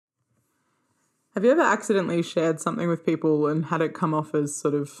Have you ever accidentally shared something with people and had it come off as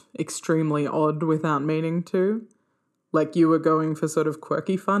sort of extremely odd without meaning to? Like you were going for sort of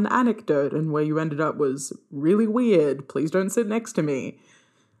quirky fun anecdote and where you ended up was really weird, please don't sit next to me.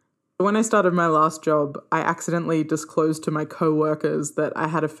 When I started my last job, I accidentally disclosed to my co-workers that I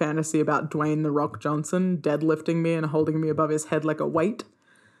had a fantasy about Dwayne "The Rock" Johnson deadlifting me and holding me above his head like a weight.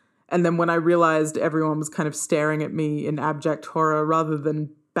 And then when I realized everyone was kind of staring at me in abject horror rather than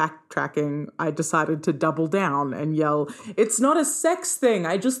backtracking, I decided to double down and yell, "It's not a sex thing,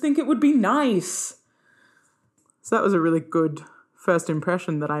 I just think it would be nice." So that was a really good first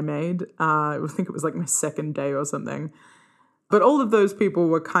impression that I made. I think it was like my second day or something. But all of those people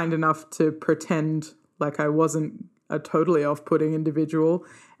were kind enough to pretend like I wasn't a totally off-putting individual.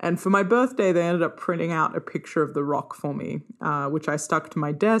 And for my birthday, they ended up printing out a picture of The Rock for me, which I stuck to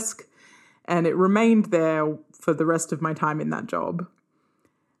my desk, and it remained there for the rest of my time in that job.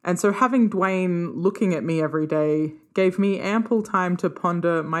 And so having Dwayne looking at me every day gave me ample time to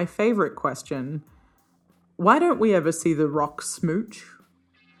ponder my favorite question: why don't we ever see The Rock smooch?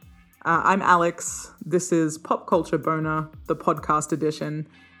 I'm Alex. This is Pop Culture Boner, the podcast edition,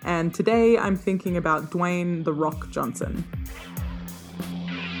 and today I'm thinking about Dwayne "The Rock" Johnson.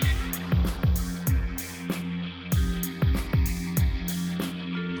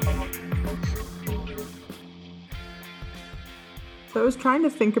 So I was trying to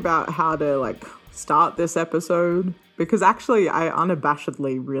think about how to start this episode because actually I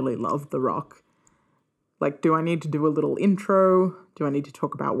unabashedly really love The Rock. Do I need to do a little intro? Do I need to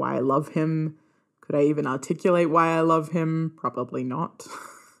talk about why I love him? Could I even articulate why I love him? Probably not.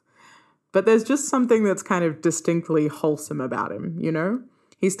 But there's just something that's kind of distinctly wholesome about him, you know?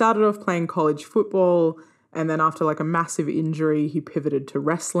 He started off playing college football, and then after a massive injury, he pivoted to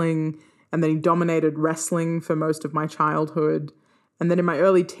wrestling, and then he dominated wrestling for most of my childhood. And then in my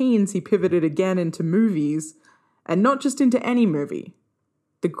early teens, he pivoted again into movies, and not just into any movie.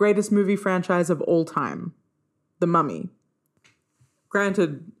 The greatest movie franchise of all time, The Mummy.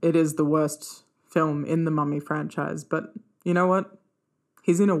 Granted, it is the worst film in the Mummy franchise, but you know what?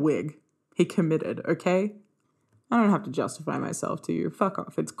 He's in a wig. He committed, okay? I don't have to justify myself to you. Fuck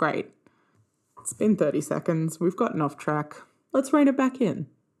off, it's great. It's been 30 seconds. We've gotten off track. Let's rein it back in.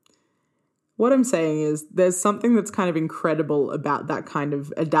 What I'm saying is there's something that's kind of incredible about that kind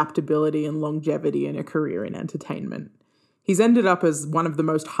of adaptability and longevity in a career in entertainment. He's ended up as one of the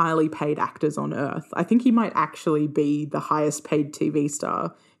most highly paid actors on earth. I think he might actually be the highest paid TV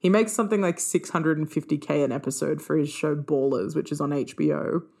star. He makes something like $650K an episode for his show Ballers, which is on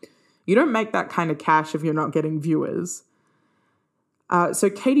HBO. You don't make that kind of cash if you're not getting viewers. So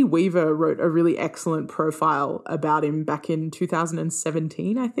Katie Weaver wrote a really excellent profile about him back in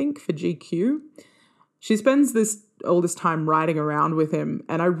 2017, I think, for GQ. She spends all this time writing around with him,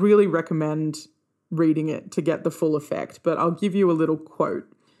 and I really recommend reading it to get the full effect, but I'll give you a little quote.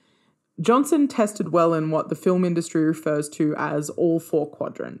 Johnson tested well in what the film industry refers to as all four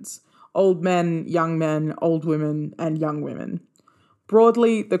quadrants: old men, old women, and young women.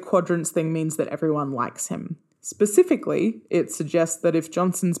 Broadly, the quadrants thing means that everyone likes him. Specifically, it suggests that if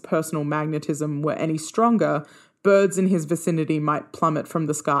Johnson's personal magnetism were any stronger, birds in his vicinity might plummet from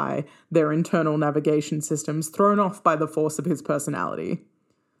the sky, their internal navigation systems thrown off by the force of his personality.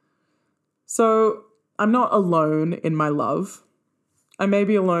 So, I'm not alone in my love. I may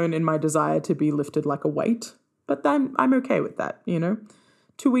be alone in my desire to be lifted like a weight, but I'm okay with that, you know?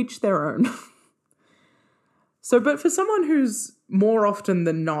 To each their own. But for someone who's more often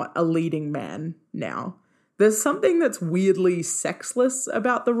than not a leading man now, there's something that's weirdly sexless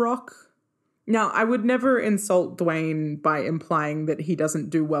about The Rock. Now, I would never insult Dwayne by implying that he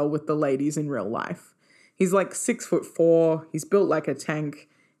doesn't do well with the ladies in real life. He's 6'4", he's built like a tank,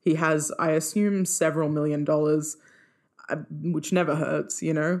 he has, I assume, several $1 million, which never hurts,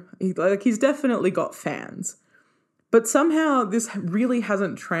 you know? He's definitely got fans. But somehow this really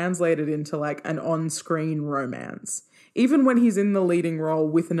hasn't translated into an on-screen romance, even when he's in the leading role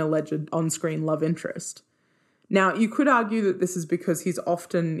with an alleged on-screen love interest. Now, you could argue that this is because he's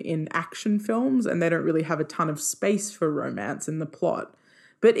often in action films and they don't really have a ton of space for romance in the plot.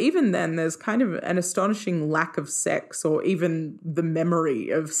 But even then, there's kind of an astonishing lack of sex, or even the memory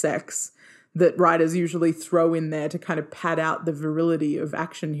of sex, that writers usually throw in there to kind of pad out the virility of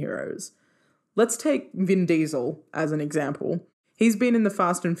action heroes. Let's take Vin Diesel as an example. He's been in the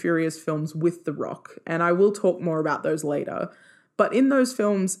Fast and Furious films with The Rock, and I will talk more about those later. But in those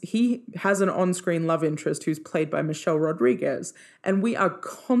films, he has an on-screen love interest who's played by Michelle Rodriguez, and we are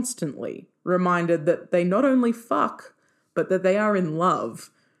constantly reminded that they not only fuck, but that they are in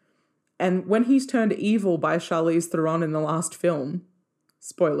love. And when he's turned evil by Charlize Theron in the last film,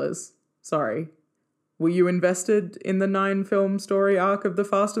 spoilers, sorry, Were you invested in the 9-film story arc of The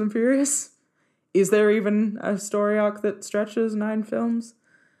Fast and Furious? Is there even a story arc that stretches 9 films?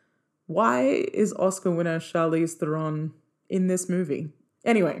 Why is Oscar winner Charlize Theron in this movie?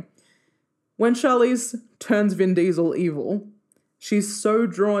 Anyway, when Charlize turns Vin Diesel evil, she's so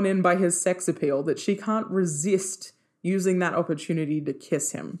drawn in by his sex appeal that she can't resist using that opportunity to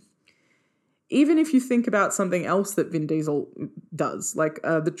kiss him. Even if you think about something else that Vin Diesel does, like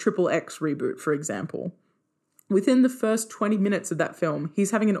the Triple X reboot, for example, within the first 20 minutes of that film,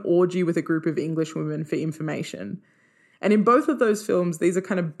 he's having an orgy with a group of English women for information. And in both of those films, these are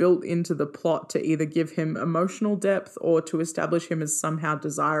kind of built into the plot to either give him emotional depth or to establish him as somehow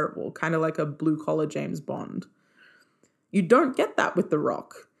desirable, kind of like a blue-collar James Bond. You don't get that with The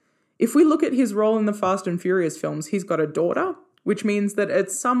Rock. If we look at his role in the Fast and Furious films, he's got a daughter, which means that at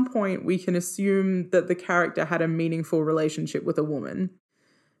some point we can assume that the character had a meaningful relationship with a woman.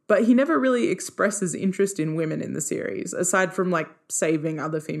 But he never really expresses interest in women in the series, aside from like saving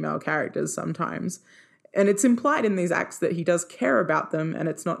other female characters sometimes. And it's implied in these acts that he does care about them and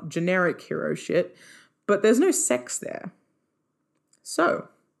it's not generic hero shit, but there's no sex there. So,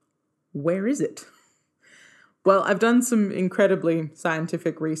 where is it? Well, I've done some incredibly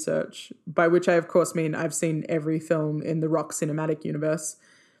scientific research, by which I of course mean I've seen every film in the Rock cinematic universe.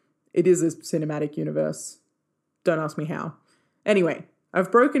 It is a cinematic universe. Don't ask me how. Anyway,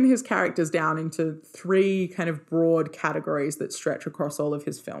 I've broken his characters down into 3 kind of broad categories that stretch across all of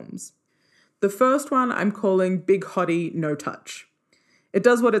his films. The first one I'm calling Big Hottie No Touch. It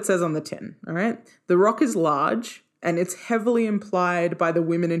does what it says on the tin, all right? The Rock is large, and it's heavily implied by the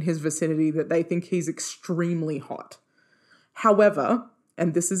women in his vicinity that they think he's extremely hot. However,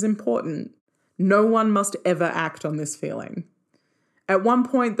 and this is important, no one must ever act on this feeling. At one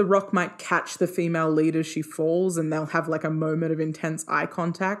point, The Rock might catch the female lead as she falls, and they'll have like a moment of intense eye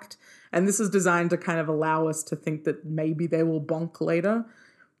contact, and this is designed to kind of allow us to think that maybe they will bonk later.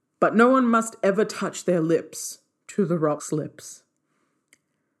 But no one must ever touch their lips to The Rock's lips.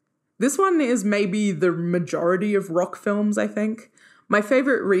 This one is maybe the majority of Rock films, I think. My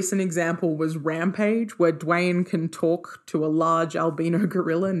favorite recent example was Rampage, where Dwayne can talk to a large albino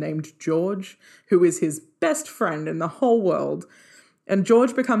gorilla named George, who is his best friend in the whole world. And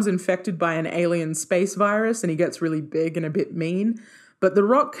George becomes infected by an alien space virus and he gets really big and a bit mean. But The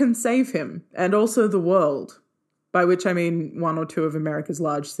Rock can save him, and also the world. By which I mean 1 or 2 of America's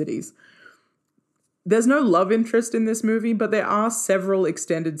large cities. There's no love interest in this movie, but there are several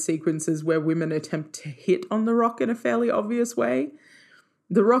extended sequences where women attempt to hit on The Rock in a fairly obvious way.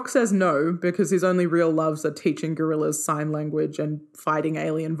 The Rock says no, because his only real loves are teaching gorillas sign language and fighting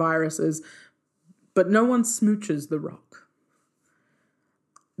alien viruses, but no one smooches The Rock.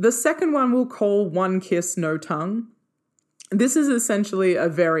 The second one we'll call One Kiss, No Tongue. This is essentially a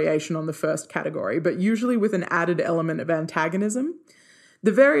variation on the first category, but usually with an added element of antagonism.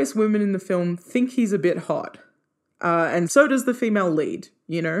 The various women in the film think he's a bit hot, and so does the female lead,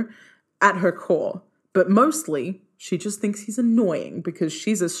 at her core. But mostly, she just thinks he's annoying because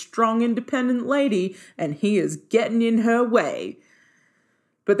she's a strong, independent lady and he is getting in her way.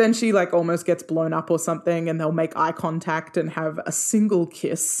 But then she almost gets blown up or something, and they'll make eye contact and have a single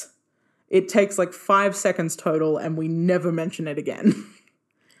kiss. It takes 5 seconds total, and we never mention it again.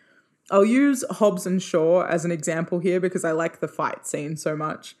 I'll use Hobbs and Shaw as an example here because I like the fight scene so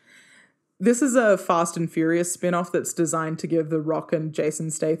much. This is a Fast and Furious spin-off that's designed to give The Rock and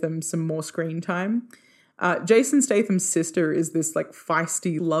Jason Statham some more screen time. Jason Statham's sister is this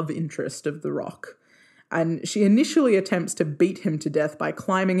feisty love interest of The Rock. And she initially attempts to beat him to death by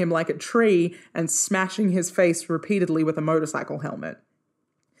climbing him like a tree and smashing his face repeatedly with a motorcycle helmet.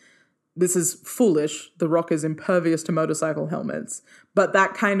 This is foolish. The Rock is impervious to motorcycle helmets. But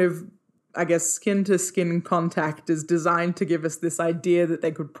that kind of, skin-to-skin contact is designed to give us this idea that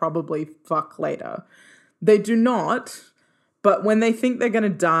they could probably fuck later. They do not, but when they think they're going to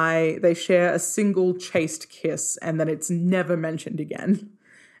die, they share a single chaste kiss, and then it's never mentioned again,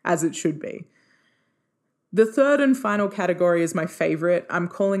 as it should be. The third and final category is my favorite. I'm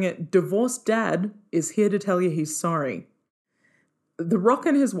calling it Divorced Dad is Here to Tell You He's Sorry. The Rock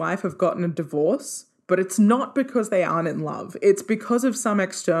and his wife have gotten a divorce, but it's not because they aren't in love. It's because of some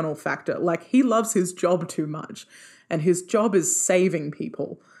external factor. He loves his job too much, and his job is saving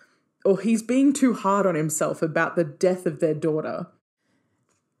people. Or he's being too hard on himself about the death of their daughter.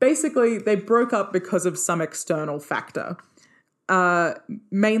 Basically, they broke up because of some external factor.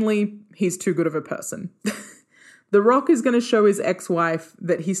 Mainly, he's too good of a person. The Rock is going to show his ex-wife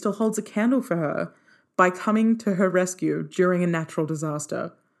that he still holds a candle for her by coming to her rescue during a natural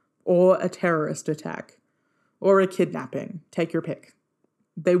disaster, or a terrorist attack, or a kidnapping. Take your pick.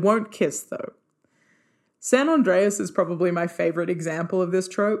 They won't kiss, though. San Andreas is probably my favorite example of this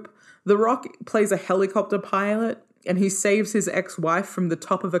trope. The Rock plays a helicopter pilot, and he saves his ex-wife from the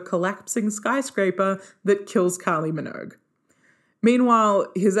top of a collapsing skyscraper that kills Kylie Minogue.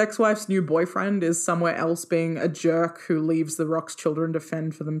 Meanwhile, his ex-wife's new boyfriend is somewhere else being a jerk who leaves The Rock's children to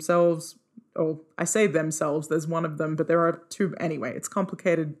fend for themselves. Oh, I say themselves, there's one of them, but there are two. Anyway, it's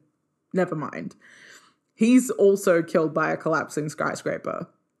complicated. Never mind. He's also killed by a collapsing skyscraper,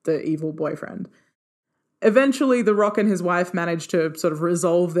 the evil boyfriend. Eventually, The Rock and his wife manage to sort of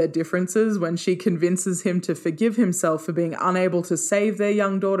resolve their differences when she convinces him to forgive himself for being unable to save their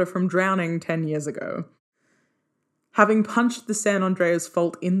young daughter from drowning 10 years ago. Having punched the San Andreas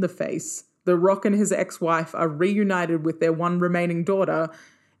fault in the face, The Rock and his ex-wife are reunited with their one remaining daughter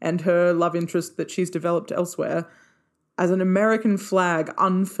and her love interest that she's developed elsewhere as an American flag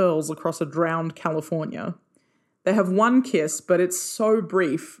unfurls across a drowned California. They have one kiss, but it's so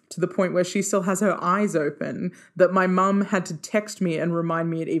brief to the point where she still has her eyes open that my mum had to text me and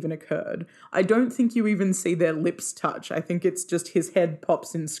remind me it even occurred. I don't think you even see their lips touch. I think it's just his head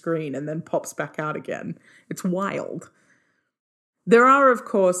pops in screen and then pops back out again. It's wild. There are, of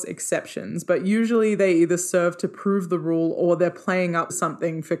course, exceptions, but usually they either serve to prove the rule or they're playing up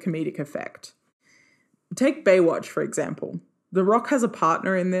something for comedic effect. Take Baywatch, for example. The Rock has a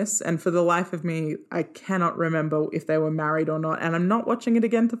partner in this, and for the life of me, I cannot remember if they were married or not, and I'm not watching it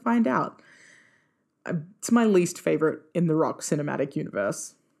again to find out. It's my least favorite in the Rock cinematic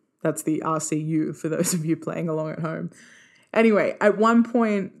universe. That's the RCU, for those of you playing along at home. Anyway, at one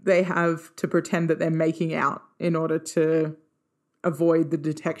point, they have to pretend that they're making out in order to avoid the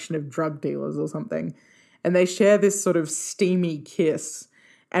detection of drug dealers or something. And they share this sort of steamy kiss.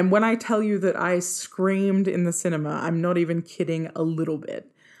 And when I tell you that I screamed in the cinema, I'm not even kidding a little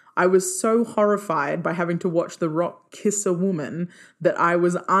bit. I was so horrified by having to watch The Rock kiss a woman that I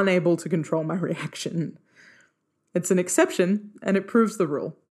was unable to control my reaction. It's an exception, and it proves the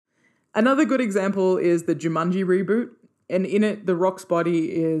rule. Another good example is the Jumanji reboot, and in it, The Rock's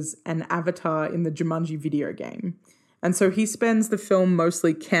body is an avatar in the Jumanji video game. And so he spends the film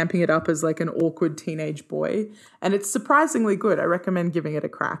mostly camping it up as like an awkward teenage boy. And it's surprisingly good. I recommend giving it a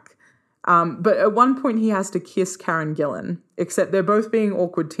crack. But at one point he has to kiss Karen Gillan, except they're both being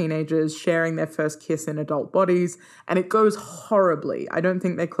awkward teenagers sharing their first kiss in adult bodies. And it goes horribly. I don't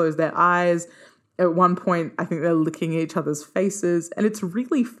think they close their eyes. At one point, I think they're licking each other's faces. And it's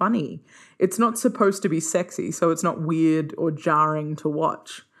really funny. It's not supposed to be sexy, so it's not weird or jarring to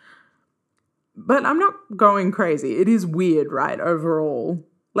watch. But I'm not going crazy. It is weird, right, overall.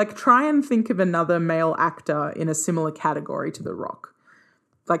 Like, try and think of another male actor in a similar category to The Rock.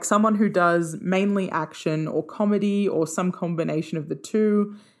 Like someone who does mainly action or comedy or some combination of the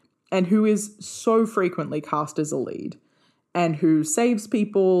two, and who is so frequently cast as a lead, and who saves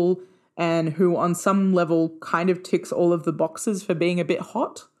people, and who on some level kind of ticks all of the boxes for being a bit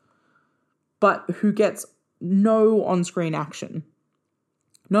hot, but who gets no on-screen action.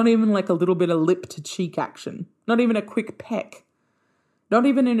 Not even like a little bit of lip-to-cheek action. Not even a quick peck. Not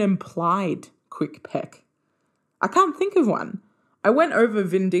even an implied quick peck. I can't think of one. I went over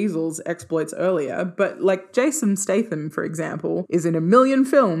Vin Diesel's exploits earlier, but like Jason Statham, for example, is in a million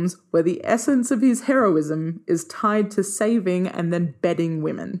films where the essence of his heroism is tied to saving and then bedding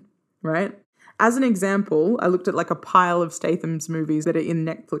women, right? As an example, I looked at like a pile of Statham's movies that are in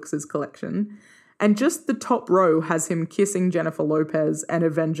Netflix's collection, and just the top row has him kissing Jennifer Lopez and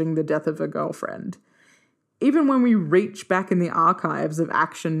avenging the death of her girlfriend. Even when we reach back in the archives of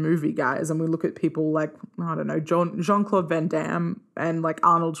action movie guys and we look at people like, I don't know, Jean-Claude Van Damme and like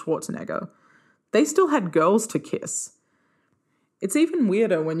Arnold Schwarzenegger, they still had girls to kiss. It's even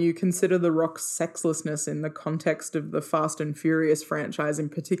weirder when you consider The Rock's sexlessness in the context of the Fast and Furious franchise in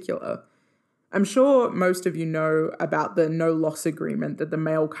particular. I'm sure most of you know about the no-loss agreement that the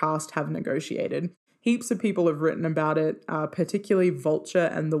male cast have negotiated. Heaps of people have written about it, particularly Vulture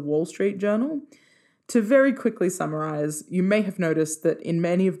and the Wall Street Journal. To very quickly summarize, you may have noticed that in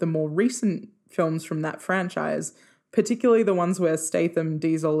many of the more recent films from that franchise, particularly the ones where Statham,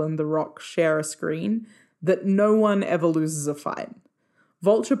 Diesel, and The Rock share a screen, that no one ever loses a fight.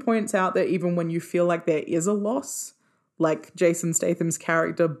 Vulture points out that even when you feel like there is a loss, like Jason Statham's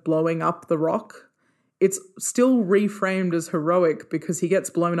character blowing up The Rock, it's still reframed as heroic because he gets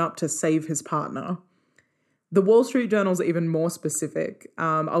blown up to save his partner. The Wall Street Journal's even more specific.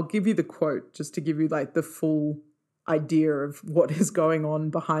 I'll give you the quote just to give you like the full idea of what is going on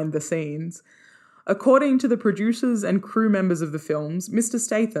behind the scenes. According to the producers and crew members of the films, Mr.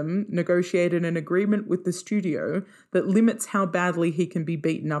 Statham negotiated an agreement with the studio that limits how badly he can be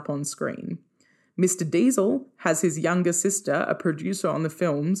beaten up on screen. Mr. Diesel has his younger sister, a producer on the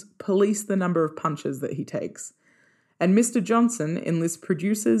films, police the number of punches that he takes. And Mr. Johnson enlists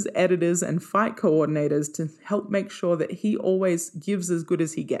producers, editors, and fight coordinators to help make sure that he always gives as good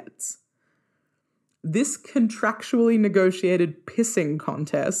as he gets. This contractually negotiated pissing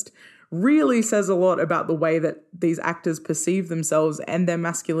contest really says a lot about the way that these actors perceive themselves and their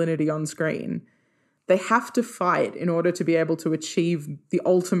masculinity on screen. They have to fight in order to be able to achieve the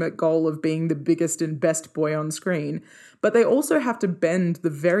ultimate goal of being the biggest and best boy on screen, but they also have to bend the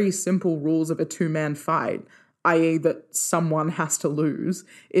very simple rules of a two-man fight, i.e. that someone has to lose,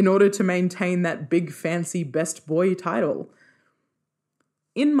 in order to maintain that big fancy best boy title.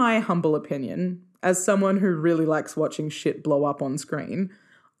 In my humble opinion, as someone who really likes watching shit blow up on screen,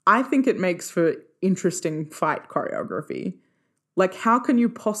 I think it makes for interesting fight choreography. Like, how can you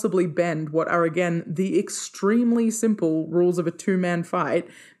possibly bend what are, again, the extremely simple rules of a two-man fight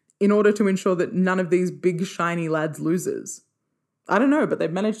in order to ensure that none of these big, shiny lads loses? I don't know, but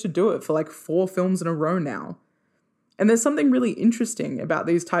they've managed to do it for like 4 films in a row now. And there's something really interesting about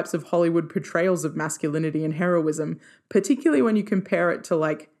these types of Hollywood portrayals of masculinity and heroism, particularly when you compare it to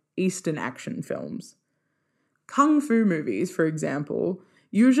like Eastern action films. Kung fu movies, for example,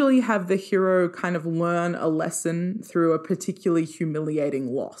 usually have the hero kind of learn a lesson through a particularly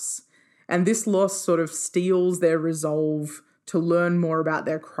humiliating loss. And this loss sort of steels their resolve to learn more about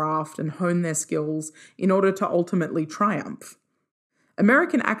their craft and hone their skills in order to ultimately triumph.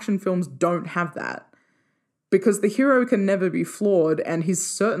 American action films don't have that, because the hero can never be flawed and he's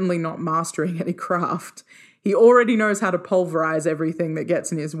certainly not mastering any craft. He already knows how to pulverize everything that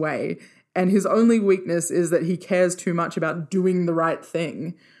gets in his way, and his only weakness is that he cares too much about doing the right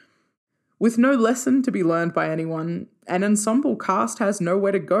thing. With no lesson to be learned by anyone, an ensemble cast has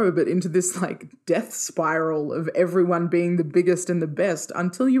nowhere to go but into this like death spiral of everyone being the biggest and the best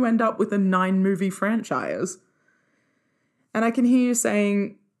until you end up with a 9-movie franchise. And I can hear you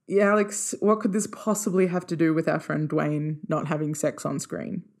saying, yeah, Alex, what could this possibly have to do with our friend Dwayne not having sex on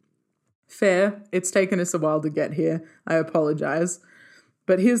screen? Fair, it's taken us a while to get here. I apologize.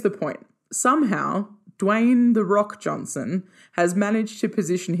 But here's the point. Somehow, Dwayne "The Rock" Johnson has managed to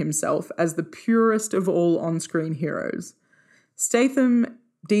position himself as the purest of all on-screen heroes. Statham,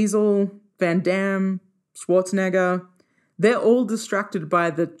 Diesel, Van Damme, Schwarzenegger, they're all distracted by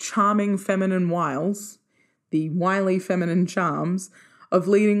the charming feminine wiles, the wily feminine charms, of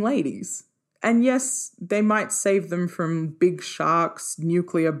leading ladies. And yes, they might save them from big sharks,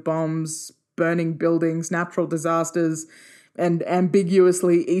 nuclear bombs, burning buildings, natural disasters, and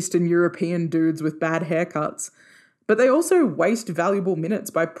ambiguously Eastern European dudes with bad haircuts. But they also waste valuable minutes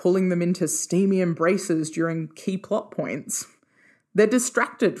by pulling them into steamy embraces during key plot points. They're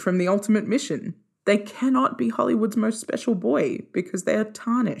distracted from the ultimate mission. They cannot be Hollywood's most special boy because they are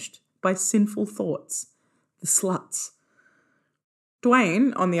tarnished by sinful thoughts. The sluts.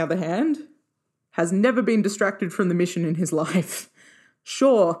 Dwayne, on the other hand, has never been distracted from the mission in his life.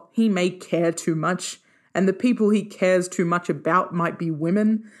 Sure, he may care too much, and the people he cares too much about might be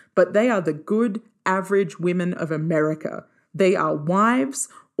women, but they are the good, average women of America. They are wives,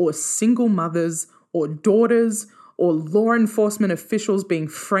 or single mothers, or daughters, or law enforcement officials being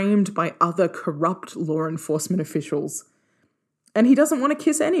framed by other corrupt law enforcement officials. And he doesn't want to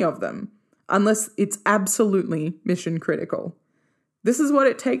kiss any of them, unless it's absolutely mission critical. This is what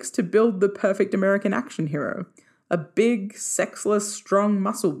it takes to build the perfect American action hero. A big, sexless, strong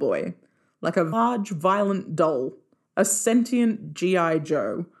muscle boy. Like a large, violent doll. A sentient G.I.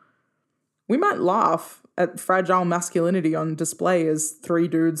 Joe. We might laugh at fragile masculinity on display as 3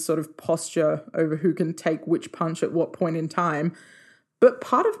 dudes sort of posture over who can take which punch at what point in time, but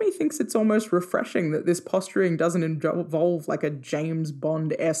part of me thinks it's almost refreshing that this posturing doesn't involve like a James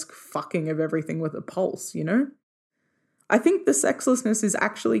Bond-esque fucking of everything with a pulse, you know? I think the sexlessness is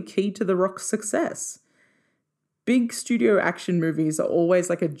actually key to The Rock's success. Big studio action movies are always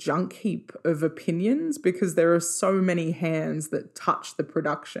like a junk heap of opinions because there are so many hands that touch the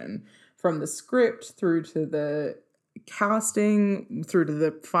production, from the script through to the casting, through to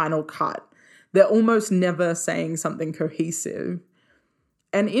the final cut. They're almost never saying something cohesive.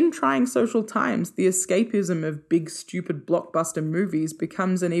 And in trying social times, the escapism of big, stupid blockbuster movies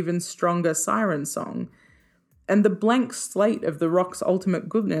becomes an even stronger siren song. And the blank slate of The Rock's ultimate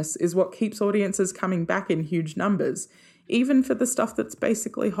goodness is what keeps audiences coming back in huge numbers, even for the stuff that's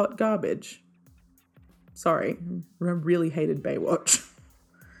basically hot garbage. Sorry, I really hated Baywatch.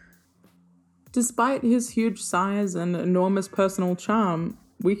 Despite his huge size and enormous personal charm,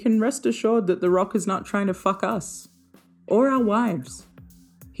 we can rest assured that The Rock is not trying to fuck us. Or our wives.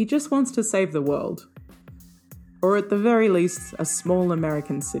 He just wants to save the world. Or at the very least, a small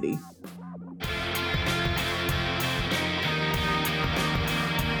American city.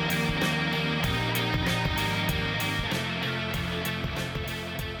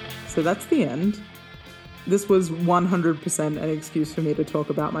 So that's the end. This was 100% an excuse for me to talk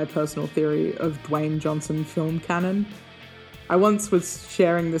about my personal theory of Dwayne Johnson film canon. I once was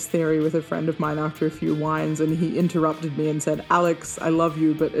sharing this theory with a friend of mine after a few wines, and he interrupted me and said, "Alex, I love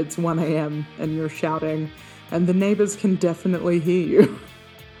you, but it's 1 a.m. and you're shouting, and the neighbors can definitely hear you."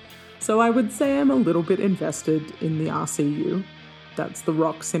 So I would say I'm a little bit invested in the RCU. That's the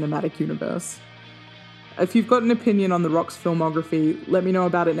Rock Cinematic Universe. If you've got an opinion on The Rock's filmography, let me know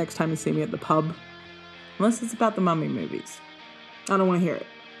about it next time you see me at the pub. Unless it's about the Mummy movies. I don't want to hear it.